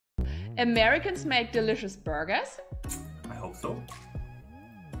Americans make delicious burgers. I hope so.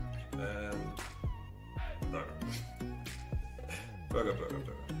 And burger. Burger.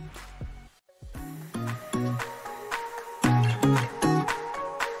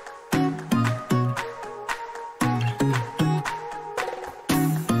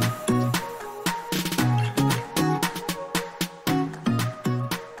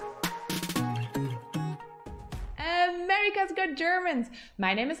 America's Got Germans!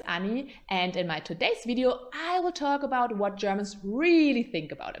 My name is Annie, and in my today's video I will talk about what Germans really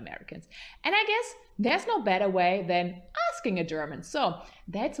think about Americans. And I guess there's no better way than asking a German. So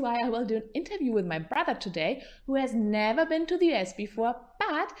that's why I will do an interview with my brother today, who has never been to the US before,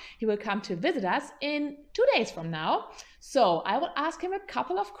 but he will come to visit us in 2 days from now. So I will ask him a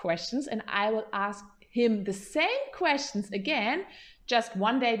couple of questions, and I will ask him the same questions again just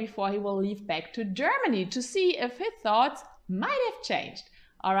 1 day before he will leave back to Germany to see if his thoughts might have changed.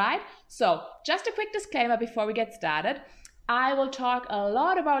 All right, so just a quick disclaimer before we get started. I will talk a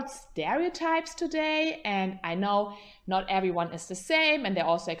lot about stereotypes today, and I know not everyone is the same, and there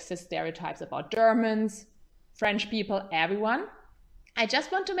also exist stereotypes about Germans, French people, everyone. I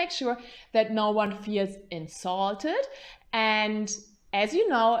just want to make sure that no one feels insulted. And as you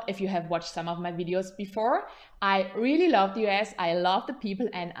know, if you have watched some of my videos before, I really love the US, I love the people,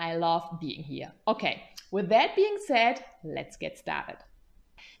 and I love being here. Okay, with that being said, let's get started.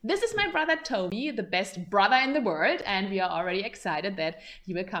 This is my brother Toby, the best brother in the world, and we are already excited that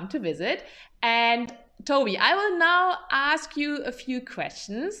he will come to visit. And Toby, I will now ask you a few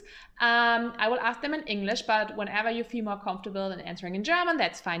questions. I will ask them in English, but whenever you feel more comfortable in answering in German,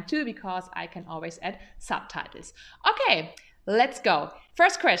 that's fine too, because I can always add subtitles. Okay, let's go.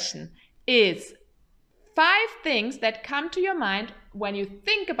 First question is 5 things that come to your mind when you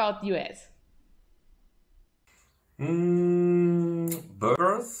think about the US.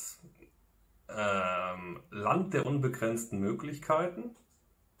 Burgers, Land der unbegrenzten Möglichkeiten,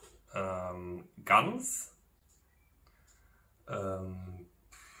 Guns,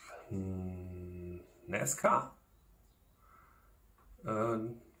 NASCAR,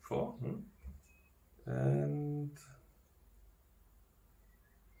 and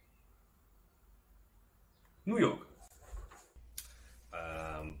New York.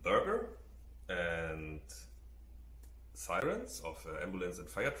 Burger and sirens of ambulance and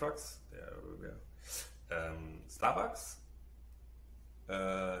fire trucks. They're everywhere. Starbucks,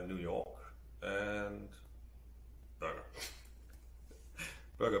 New York, and burger.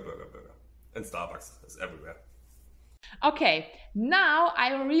 burger. And Starbucks is everywhere. Okay, now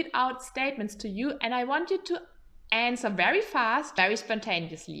I will read out statements to you, and I want you to answer very fast, very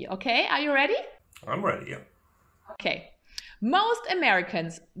spontaneously. Okay, are you ready? I'm ready, yeah. Okay. Most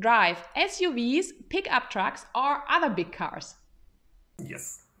Americans drive SUVs, pickup trucks, or other big cars.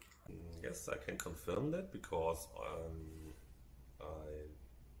 Yes. Yes, I can confirm that because I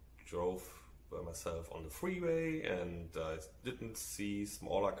drove by myself on the freeway and I didn't see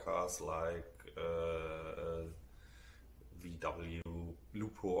smaller cars like VW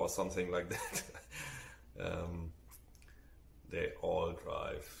Lupo or something like that. They all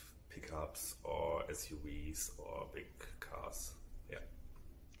drive pickups or SUVs or big cars. Yeah.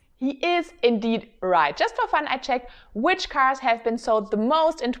 He is indeed right. Just for fun, I checked which cars have been sold the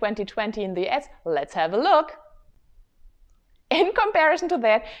most in 2020 in the US. Let's have a look. In comparison to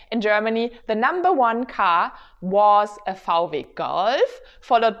that, in Germany, the #1 car was a VW Golf,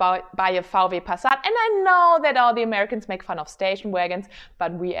 followed by a VW Passat. And I know that all the Americans make fun of station wagons,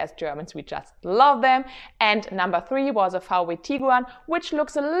 but we as Germans, we just love them. And #3 was a VW Tiguan, which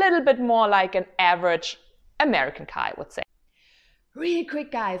looks a little bit more like an average American car, I would say. Really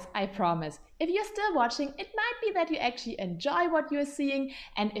quick, guys, I promise. If you're still watching, it might be that you actually enjoy what you're seeing.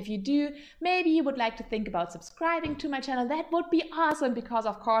 And if you do, maybe you would like to think about subscribing to my channel. That would be awesome because,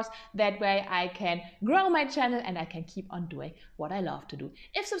 of course, that way I can grow my channel and I can keep on doing what I love to do.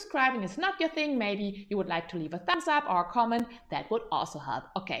 If subscribing is not your thing, maybe you would like to leave a thumbs up or a comment. That would also help.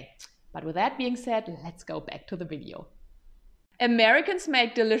 Okay, but with that being said, let's go back to the video. Americans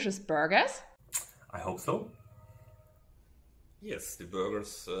make delicious burgers. I hope so. Yes, the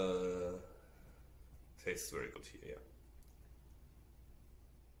burgers taste very good here.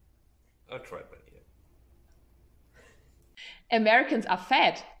 Yeah. I tried one here. Americans are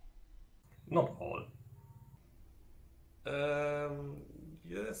fat. Not all.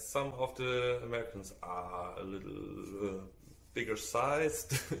 Yes, some of the Americans are a little bigger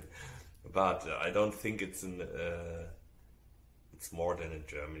sized, but I don't think it's it's more than in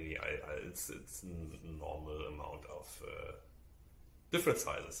Germany. It's a normal amount of different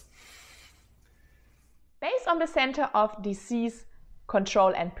sizes. Based on the Center of Disease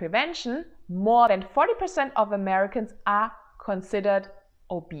control and prevention, more than 40% of Americans are considered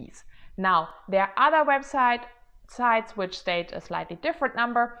obese. Now, there are other sites which state a slightly different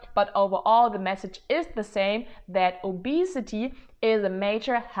number, but overall the message is the same, that obesity is a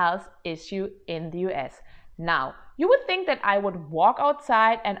major health issue in the US. Now, you would think that I would walk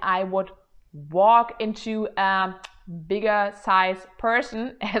outside and I would walk into a bigger size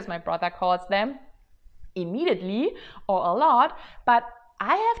person, as my brother calls them, immediately or a lot, but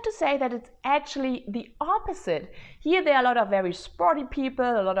I have to say that it's actually the opposite. Here there are a lot of very sporty people,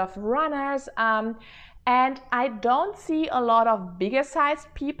 a lot of runners, and I don't see a lot of bigger sized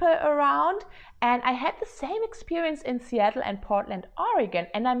people around. And I had the same experience in Seattle and Portland, Oregon.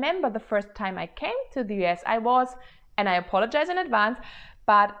 And I remember the first time I came to the US, and I apologize in advance,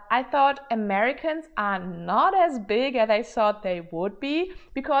 but I thought Americans are not as big as I thought they would be,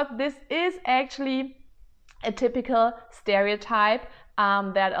 because this is actually a typical stereotype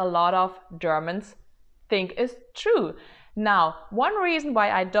that a lot of Germans think is true. Now, one reason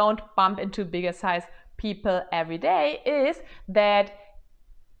why I don't bump into bigger size people every day is that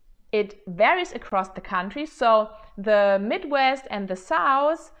it varies across the country. So the Midwest and the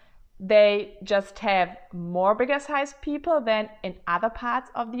South, they just have more bigger size people than in other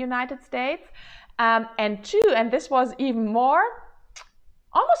parts of the United States. And two, and this was even more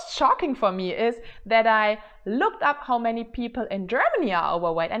almost shocking for me, is that I looked up how many people in Germany are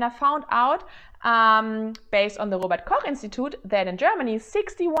overweight, and I found out, based on the Robert Koch Institute, that in Germany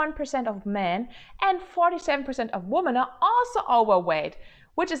 61% of men and 47% of women are also overweight,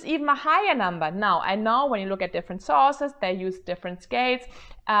 which is even a higher number. Now, I know when you look at different sources, they use different scales,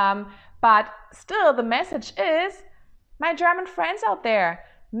 but still the message is, my German friends out there,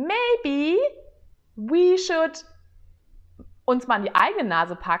 maybe we should uns mal an die eigene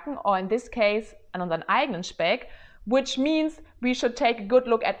Nase packen, or in this case, an unseren eigenen Speck, which means we should take a good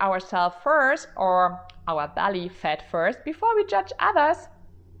look at ourselves first, or our belly fat first, before we judge others.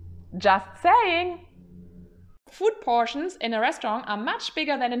 Just saying. Food portions in a restaurant are much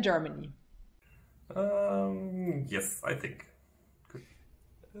bigger than in Germany. Yes, I think.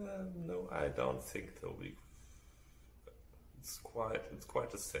 No, I don't think so. It's quite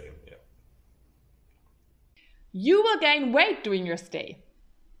the same, yeah. You will gain weight during your stay.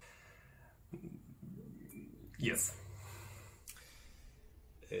 Yes.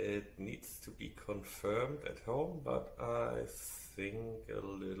 It needs to be confirmed at home, but I think a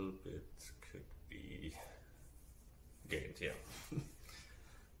little bit could be gained, yeah.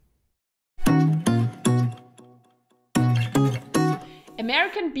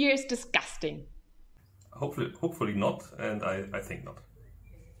 American beer is disgusting. Hopefully not, and I think not.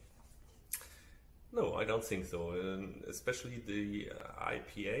 No, I don't think so. Especially the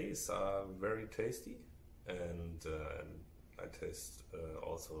IPAs are very tasty, and I taste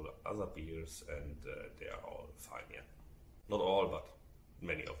also other beers, and they are all fine, yeah. Not all, but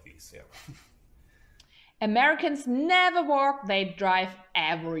many of these, yeah. Americans never walk, they drive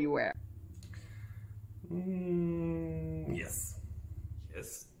everywhere. Yes.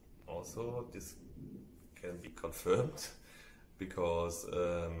 Yes, also this can be confirmed, because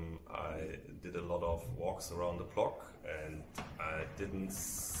I did a lot of walks around the block and I didn't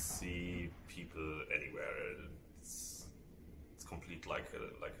see people anywhere. It's complete like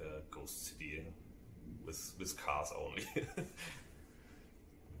a ghost city with cars only.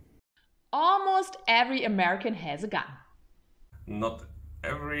 Almost every American has a gun. Not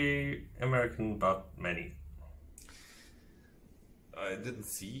every American, but many. I didn't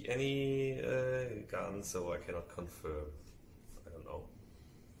see any guns, so I cannot confirm. I don't know.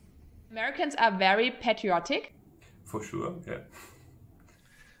 Americans are very patriotic. For sure, yeah.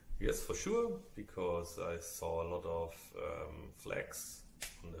 Yes, for sure, because I saw a lot of flags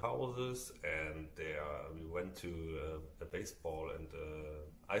on the houses, and we went to a baseball and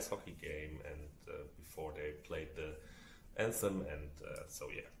ice hockey game, and before they played the anthem, and so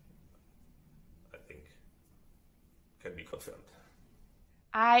yeah, I think can be confirmed.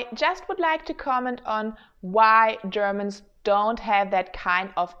 I just would like to comment on why Germans don't have that kind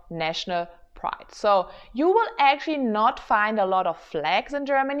of national pride. So you will actually not find a lot of flags in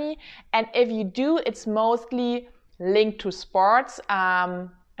Germany, and if you do, it's mostly linked to sports, and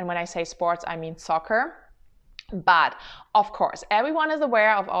when I say sports, I mean soccer. But of course, everyone is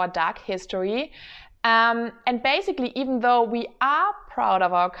aware of our dark history, and basically, even though we are proud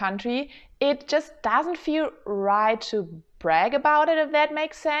of our country, it just doesn't feel right to brag about it, if that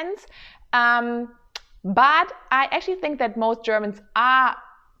makes sense. But I actually think that most Germans are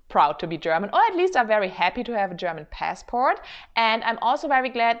proud to be German, or at least are very happy to have a German passport. And I'm also very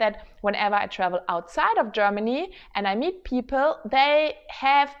glad that whenever I travel outside of Germany and I meet people, they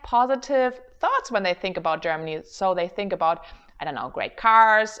have positive thoughts when they think about Germany. So they think about, I don't know, great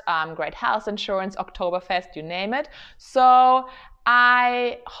cars, great health insurance, Oktoberfest, you name it. So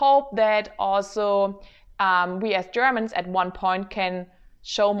I hope that also we as Germans at one point can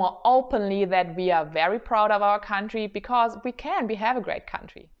show more openly that we are very proud of our country, because we have a great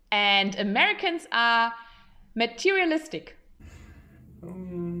country. And Americans are materialistic.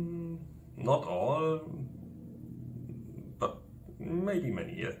 Not all, but maybe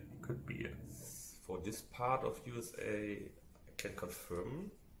many, yeah, could be. For this part of USA, I can confirm,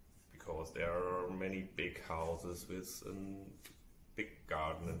 because there are many big houses with a big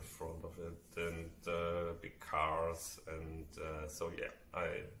garden in front of it, and big cars, and so yeah,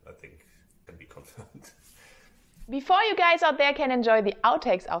 I think it can be confirmed. Before you guys out there can enjoy the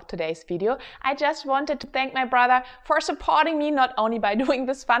outtakes of today's video, I just wanted to thank my brother for supporting me, not only by doing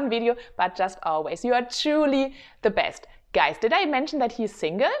this fun video, but just always. You are truly the best. Guys, did I mention that he's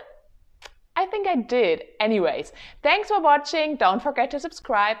single? I think I did. Anyways, thanks for watching, don't forget to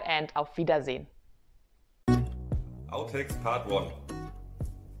subscribe, and auf Wiedersehen. Outtakes Part 1.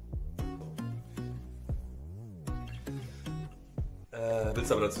 Willst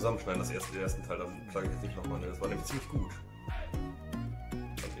du aber da zusammenschneiden, den ersten Teil, dann sage ich jetzt nicht nochmal, das war nämlich ziemlich gut.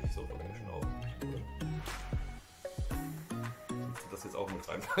 Fand ich so von Menschen auch. Willst du das jetzt auch mit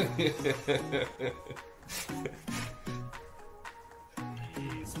reinpacken?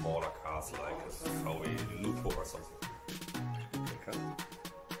 The smaller cars like a VW Lupo or something.